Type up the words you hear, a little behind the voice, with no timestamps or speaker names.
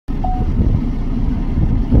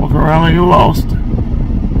Walking around like you're lost.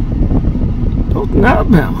 Dothan,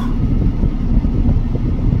 Alabama.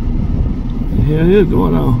 What the hell is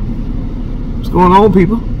going on? What's going on,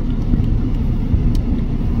 people?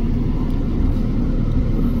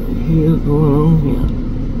 What the hell going on here?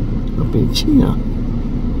 Up in China.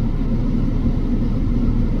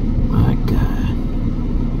 My God.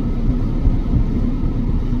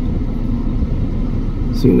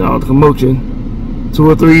 Seen all the commotion. 2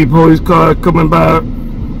 or 3 police cars coming by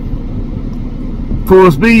full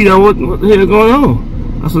speed. What the hell going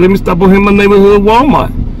on? I said, let me stop on here in my neighborhood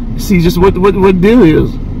Walmart. See just what the deal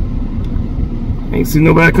is. Ain't seen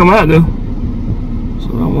nobody come out though. So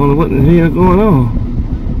I wonder what the hell going on.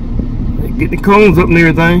 They get the cones up and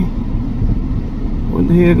everything. What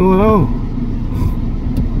the hell going on?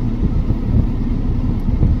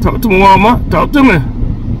 Talk to me, Walmart. Talk to me.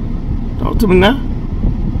 Talk to me now.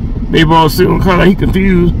 Baby boy sitting on the car like he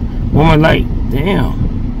confused. Woman like, damn.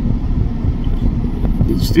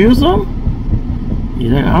 Did you steal something?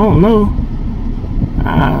 Yeah, I don't know.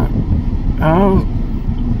 I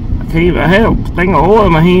can't even have a thing of oil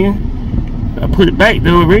in my hand. I put it back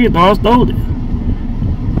though, really thought I stole it.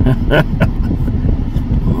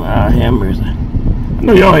 Wow, have mercy. I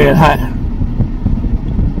know y'all had hot.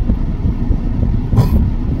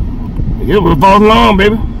 It was falling along,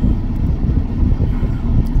 baby.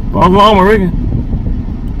 Falling along, I reckon.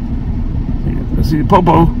 Let's see the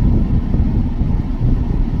popo.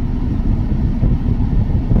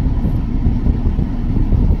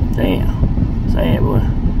 Damn. Sad, boy.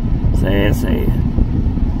 Sad, sad.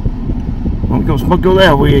 I'm gonna go smoke your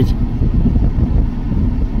that wedge.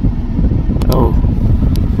 Oh.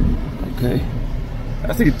 Okay.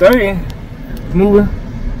 I see the thing moving.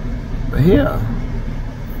 But here, I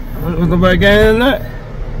don't know if nobody got in that.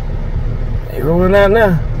 They rolling out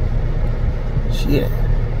now. Shit.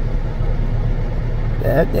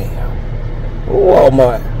 God damn.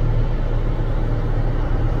 Walmart.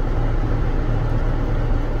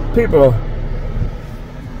 People,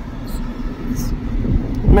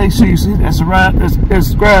 make sure you see that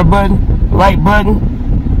subscribe button, like button,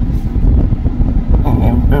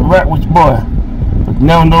 and rock with your boy. But you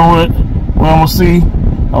never know what I'm gonna see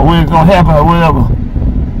or when it's gonna happen or whatever.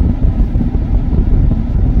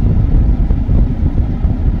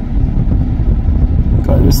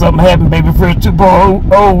 Cause if something happen, Baby Fresh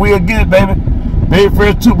 2.0, we'll get it, baby. Baby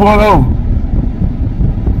Fresh 2.0.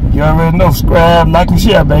 You already know, subscribe, like, and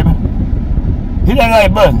share, baby. Hit that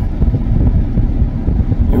like button.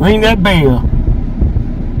 And ring that bell.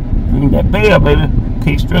 Ring that bell, baby.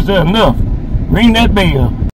 Can't stress that enough. Ring that bell.